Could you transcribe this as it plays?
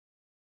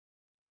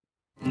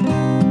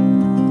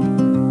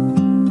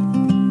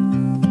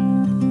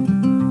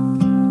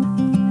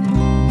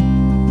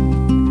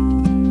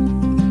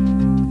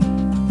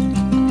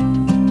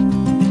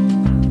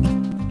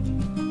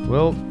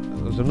Well,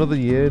 as another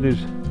year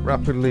is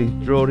rapidly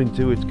drawing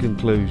to its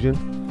conclusion,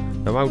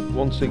 I'm out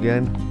once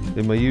again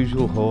in my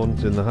usual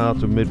haunt in the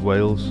heart of mid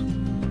Wales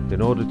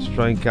in order to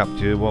try and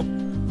capture what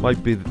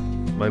might be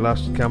my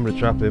last camera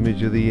trap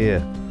image of the year.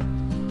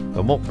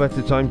 And what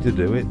better time to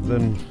do it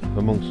than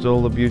amongst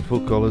all the beautiful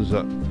colours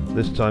that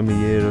this time of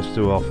year has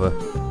to offer.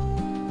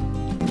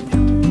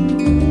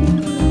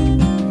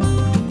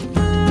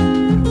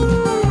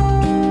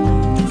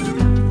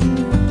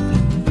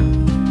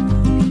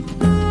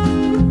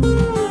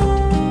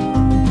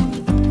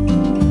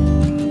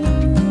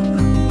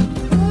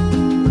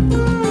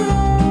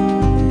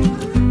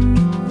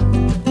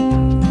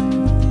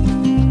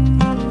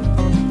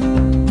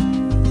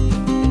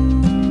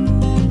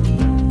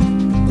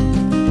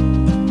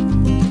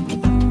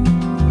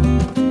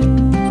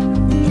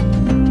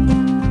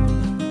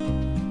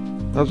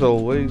 As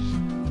always,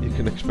 you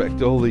can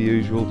expect all the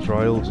usual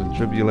trials and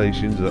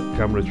tribulations that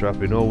camera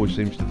trapping always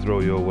seems to throw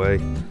your way,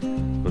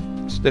 but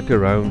stick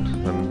around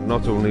and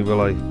not only will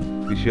I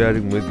be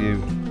sharing with you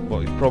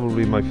what is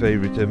probably my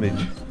favourite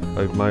image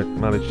I've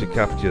managed to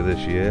capture this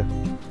year,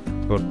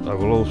 but I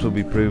will also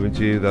be proving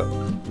to you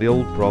that the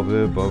old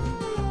proverb of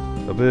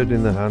a bird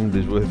in the hand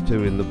is worth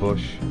two in the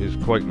bush is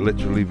quite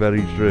literally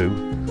very true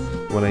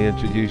when I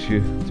introduce you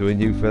to a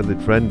new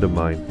feathered friend of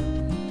mine.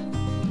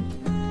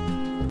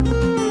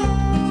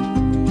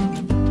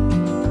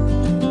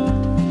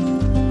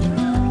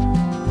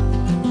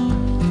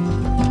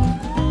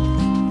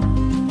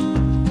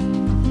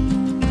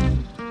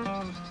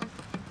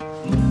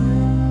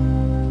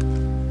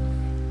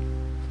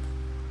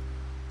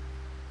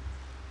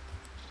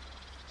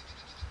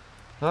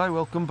 Hi,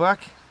 welcome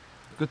back.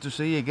 Good to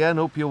see you again,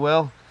 hope you're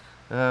well.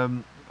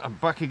 I'm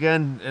back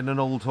again in an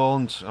old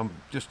haunt. I'm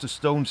just a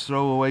stone's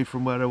throw away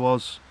from where I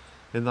was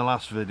in the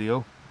last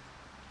video,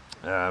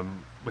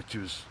 which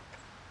was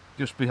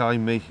just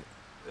behind me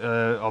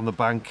on the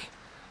bank.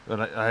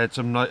 And I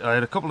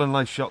had a couple of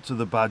nice shots of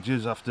the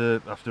badgers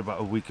after about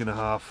a week and a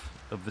half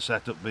of the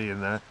setup being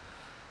there.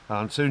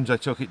 And as soon as I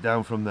took it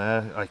down from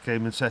there, I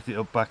came and set it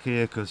up back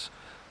here because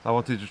I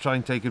wanted to try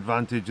and take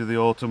advantage of the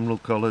autumnal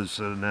colours,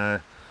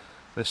 and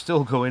they're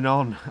still going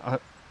on.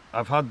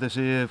 I've had this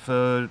here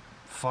for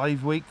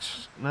 5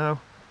 weeks now,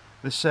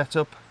 this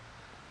setup,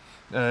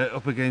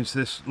 up against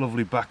this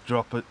lovely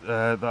backdrop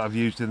that I've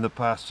used in the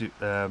past.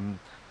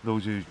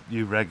 Those of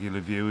you regular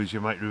viewers,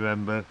 you might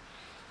remember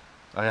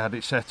I had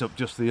it set up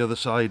just the other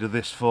side of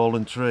this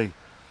fallen tree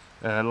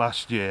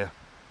last year,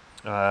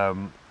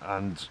 and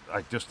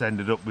I just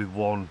ended up with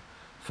one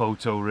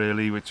photo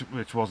really,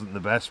 which wasn't the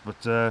best,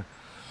 but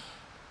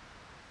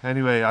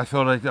anyway, I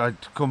thought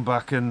I'd come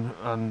back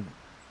and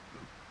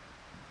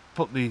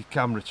put the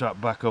camera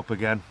trap back up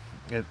again,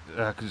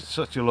 because it's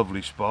such a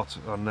lovely spot,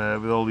 and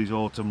with all these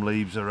autumn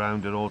leaves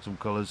around and autumn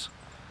colours,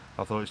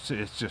 I thought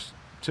it's just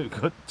too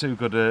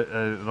good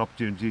an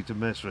opportunity to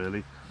miss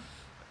really.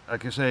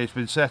 Like I say, it's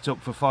been set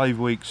up for 5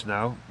 weeks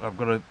now. I've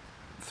got a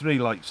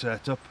 3-light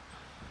setup.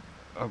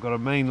 I've got a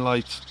main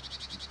light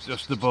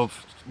just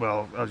above,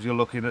 well, as you're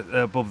looking at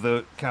above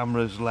the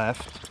camera's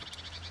left,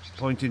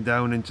 pointing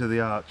down into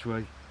the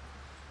archway.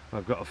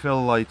 I've got a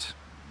fill light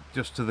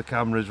just to the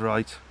camera's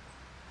right,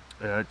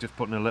 just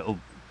putting a little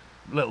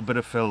bit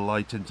of fill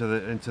light into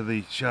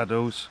the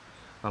shadows,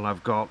 and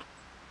I've got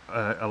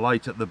a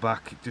light at the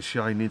back just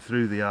shining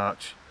through the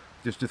arch,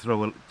 just to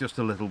throw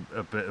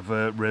a bit of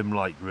a rim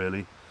light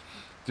really,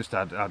 just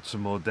add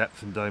some more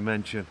depth and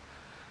dimension.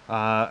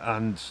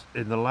 And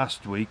in the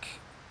last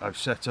week I've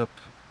set up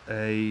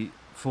a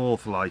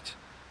 4th light.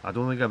 I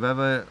don't think I've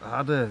ever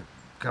had a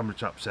camera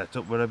trap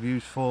setup where I've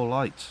used 4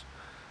 lights,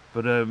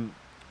 but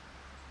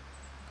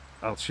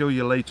I'll show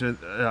you later.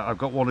 I've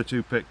got 1 or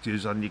 2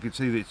 pictures and you can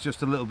see that it's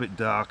just a little bit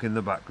dark in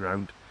the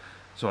background,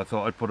 so I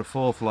thought I'd put a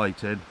 4th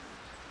light in,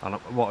 and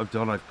what I've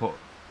done, I put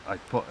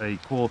a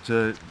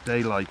quarter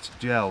daylight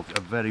gel, a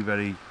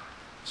very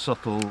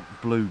subtle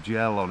blue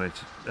gel on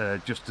it,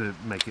 just to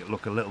make it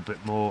look a little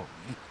bit more,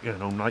 you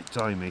know,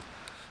 night-timey,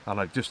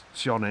 and I've just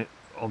shone it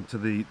onto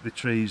the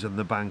trees and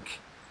the bank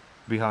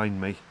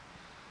behind me,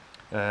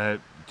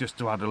 just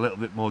to add a little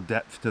bit more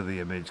depth to the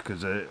image,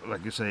 because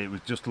like I say,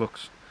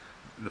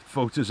 the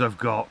photos I've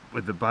got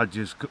with the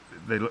badgers,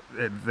 they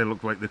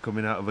look like they're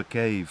coming out of a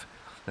cave.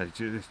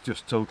 It's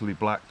just totally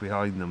black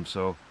behind them,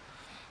 so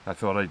I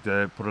thought I'd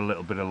put a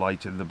little bit of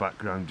light in the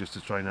background just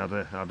to try and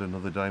add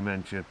another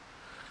dimension.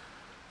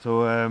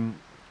 So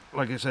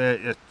like I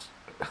say,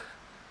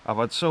 I've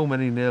had so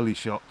many nearly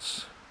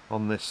shots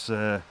on this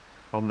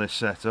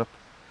setup.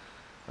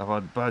 I've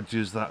had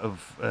badgers that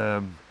have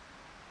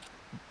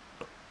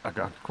I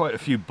got quite a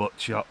few butt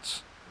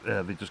shots.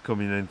 They're just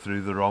coming in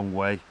through the wrong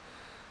way.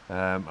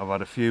 I've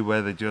had a few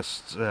where they're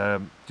just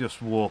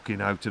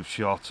walking out of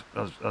shot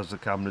as the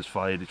camera's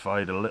fired. It's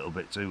fired a little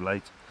bit too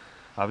late.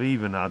 I've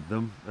even had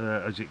them,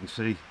 as you can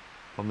see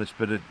on this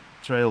bit of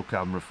trail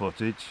camera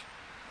footage,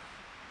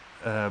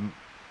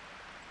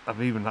 I've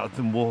even had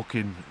them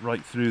walking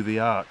right through the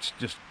arch,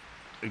 just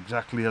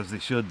exactly as they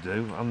should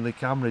do, and the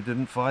camera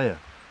didn't fire.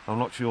 I'm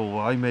not sure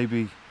why.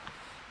 Maybe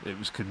it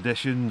was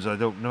conditions, I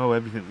don't know,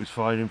 everything was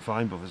firing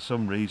fine, but for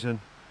some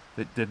reason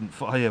it didn't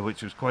fire,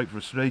 which was quite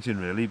frustrating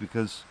really,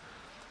 because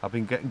I've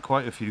been getting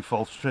quite a few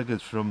false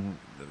triggers from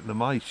the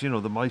mice. You know,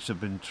 the mice have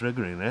been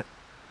triggering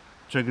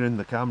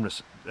the camera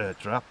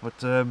trap,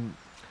 but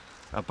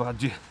a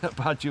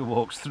badger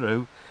walks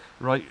through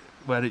right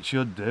where it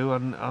should do,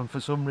 and for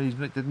some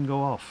reason it didn't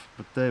go off.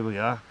 But there we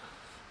are.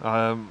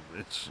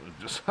 It's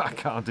just, I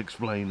can't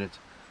explain it.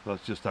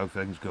 That's just how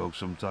things go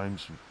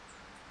sometimes.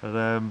 But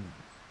I'm,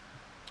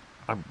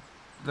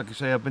 like I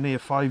say, I've been here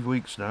 5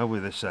 weeks now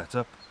with this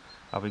setup.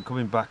 I've been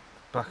coming back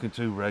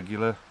into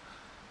regular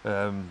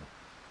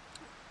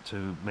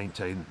to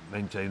maintain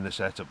the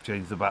setup,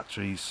 change the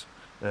batteries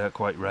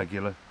quite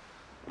regular.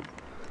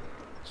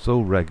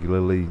 So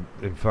regularly,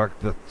 in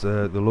fact, that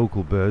the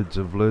local birds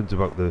have learnt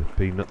about the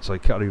peanuts I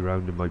carry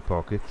around in my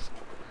pockets,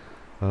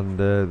 and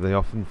they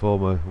often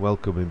form a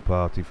welcoming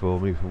party for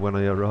me when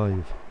I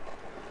arrive.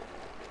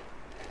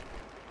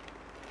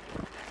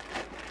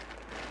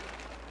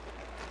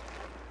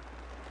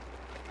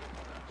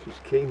 She's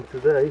keen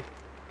today.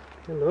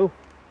 Hello.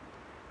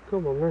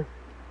 Come on then.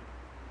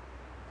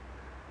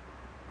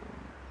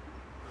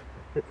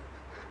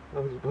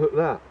 How's about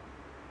that?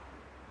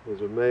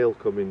 There's a male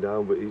coming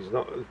down, but he's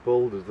not as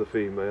bold as the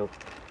female.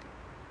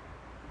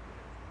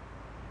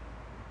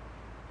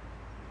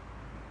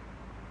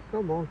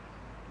 Come on.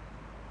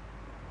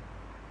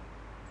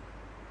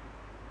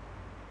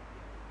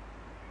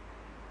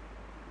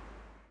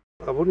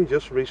 I've only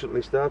just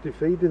recently started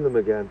feeding them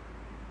again.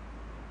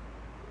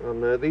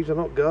 And these are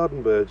not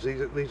garden birds.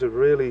 These are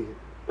really,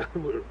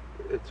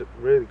 it's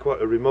really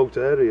quite a remote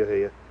area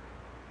here.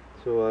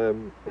 So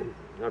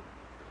I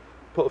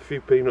put a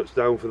few peanuts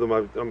down for them.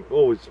 I'm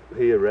always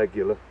here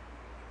regular.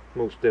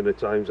 Most dinner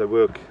times I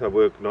work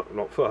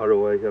not far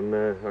away, and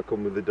I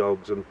come with the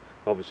dogs and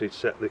obviously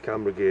set the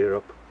camera gear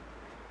up.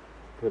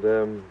 But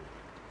I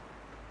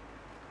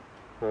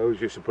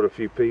always used to put a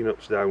few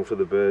peanuts down for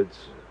the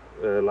birds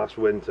last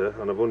winter,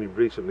 and I've only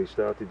recently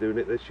started doing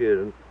it this year.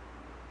 And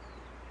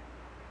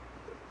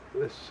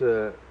this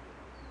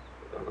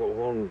I've got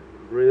one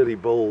really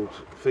bold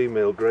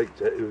female great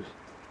tit who's,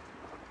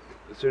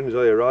 as soon as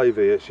I arrive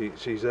here,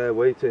 she's there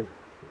waiting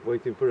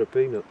for her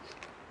peanuts.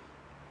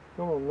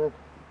 Come on then.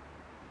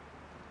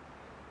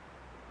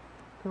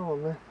 Come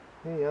on then.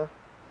 Here you are.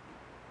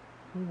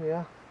 Here we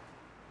are.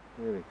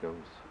 Here he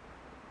comes.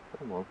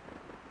 Come on.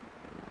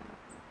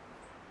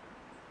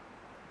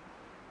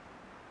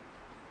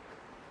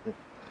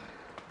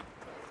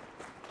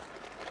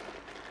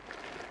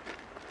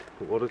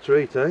 What a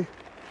treat, eh?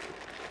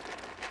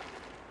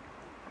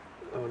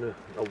 On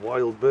a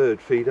wild bird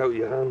feed out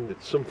your hand,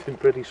 it's something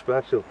pretty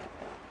special.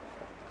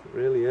 It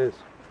really is.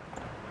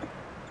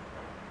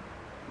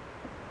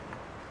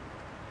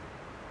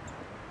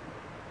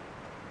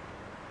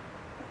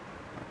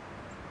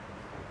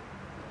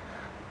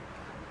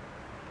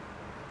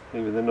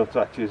 Even the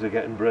nuthatches are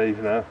getting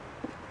brave now.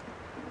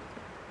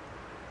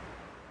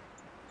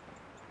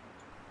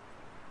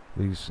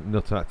 These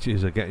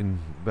nuthatches are getting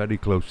very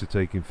close to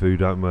taking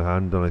food out of my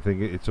hand, and I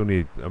think it's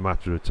only a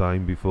matter of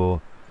time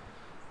before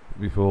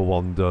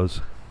one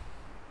does.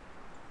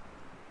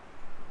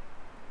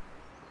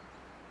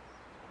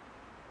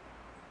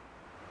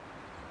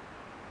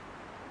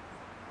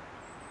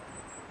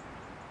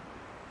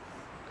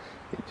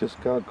 He just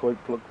can't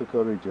quite pluck the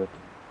courage up.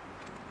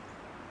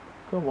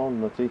 Come on,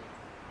 Nutty.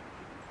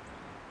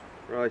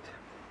 Right,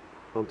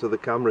 onto the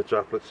camera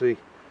trap. Let's see.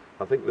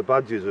 I think the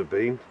badgers have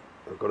been.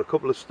 I've got a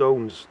couple of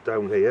stones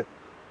down here,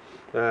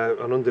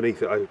 and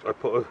underneath it I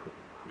put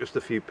just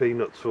a few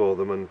peanuts for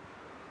them, and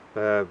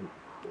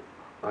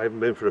I haven't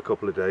been for a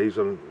couple of days,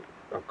 and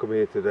I've come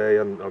here today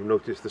and I've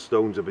noticed the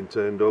stones have been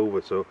turned over,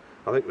 so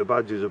I think the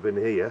badgers have been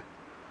here.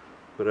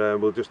 But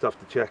we'll just have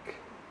to check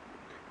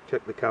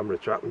the camera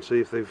trap and see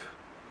if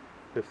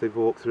they've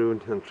walked through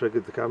and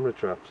triggered the camera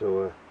trap.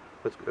 So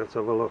let's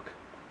have a look.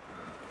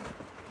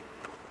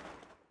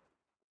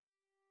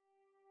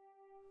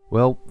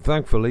 Well,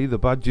 thankfully the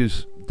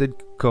badgers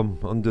did come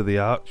under the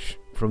arch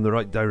from the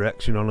right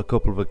direction on a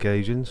couple of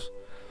occasions.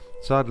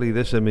 Sadly,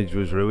 this image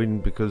was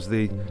ruined because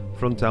the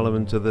front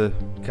element of the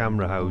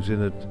camera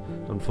housing had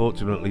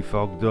unfortunately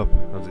fogged up,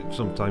 as it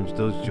sometimes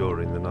does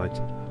during the night.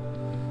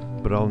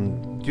 But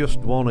on just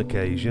one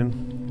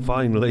occasion,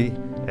 finally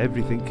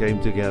everything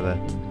came together,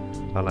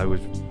 and I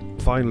was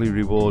finally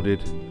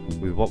rewarded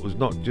with what was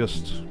not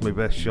just my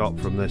best shot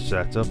from this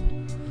setup,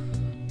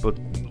 but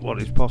what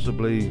is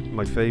possibly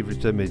my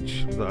favourite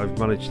image that I've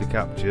managed to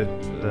capture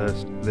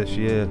this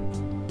year.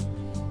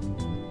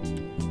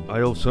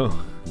 I also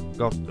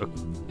got a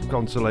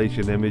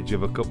consolation image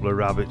of a couple of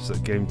rabbits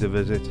that came to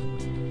visit,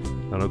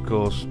 and of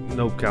course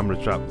no camera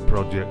trap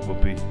project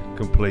would be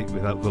complete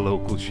without the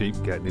local sheep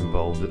getting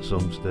involved at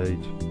some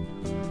stage.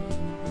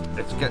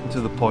 It's getting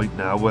to the point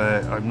now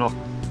where I'm not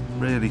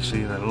really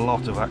seeing a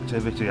lot of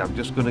activity. I'm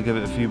just going to give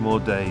it a few more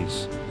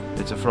days.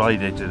 It's a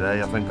Friday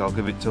today. I think I'll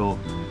give it till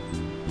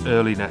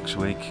early next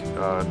week,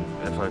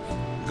 and if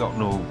I've got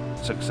no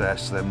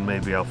success, then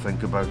maybe I'll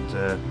think about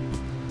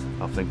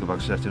I'll think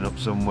about setting up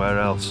somewhere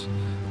else.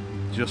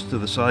 Just to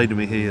the side of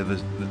me here,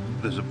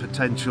 there's a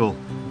potential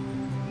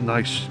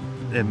nice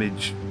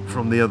image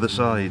from the other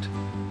side.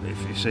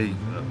 If you see,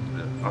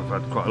 I've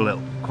had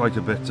quite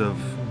a bit of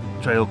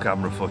trail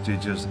camera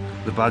footage as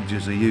the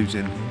badgers are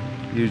using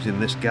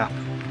this gap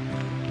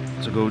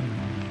to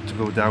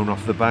go down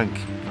off the bank,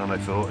 and I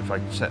thought if I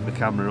set the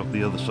camera up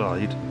the other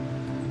side,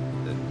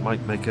 it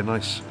might make a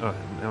nice,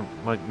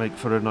 might make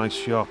for a nice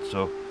shot.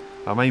 So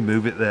I may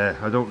move it there.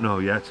 I don't know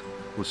yet.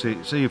 We'll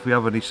see if we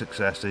have any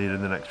success here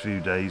in the next few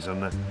days,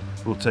 and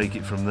we'll take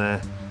it from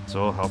there.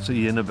 So I'll see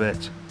you in a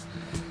bit.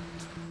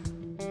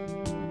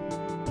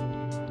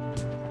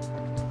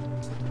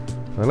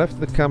 I left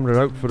the camera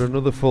out for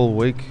another full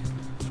week,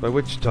 by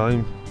which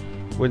time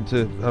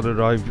winter had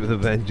arrived with a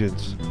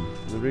vengeance.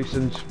 The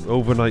recent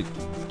overnight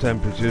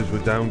temperatures were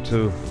down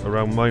to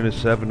around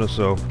 -7 or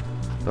so,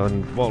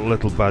 and what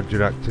little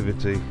badger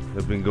activity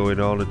had been going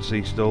on had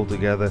ceased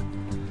altogether.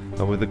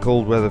 And with the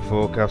cold weather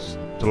forecast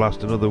to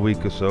last another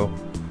week or so,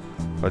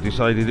 I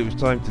decided it was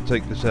time to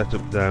take the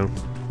setup down.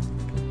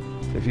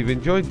 If you've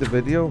enjoyed the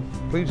video,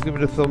 please give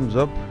it a thumbs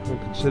up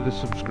and consider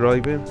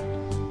subscribing.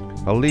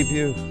 I'll leave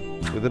you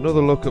with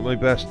another look at my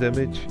best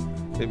image.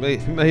 It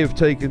may have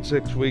taken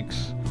 6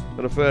 weeks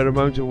and a fair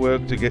amount of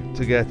work to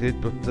get it,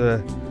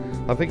 but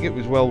I think it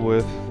was well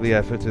worth the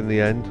effort in the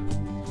end.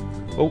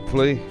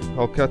 Hopefully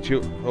I'll catch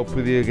up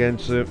with you again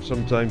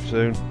sometime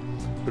soon,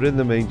 but in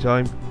the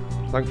meantime,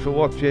 thanks for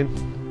watching.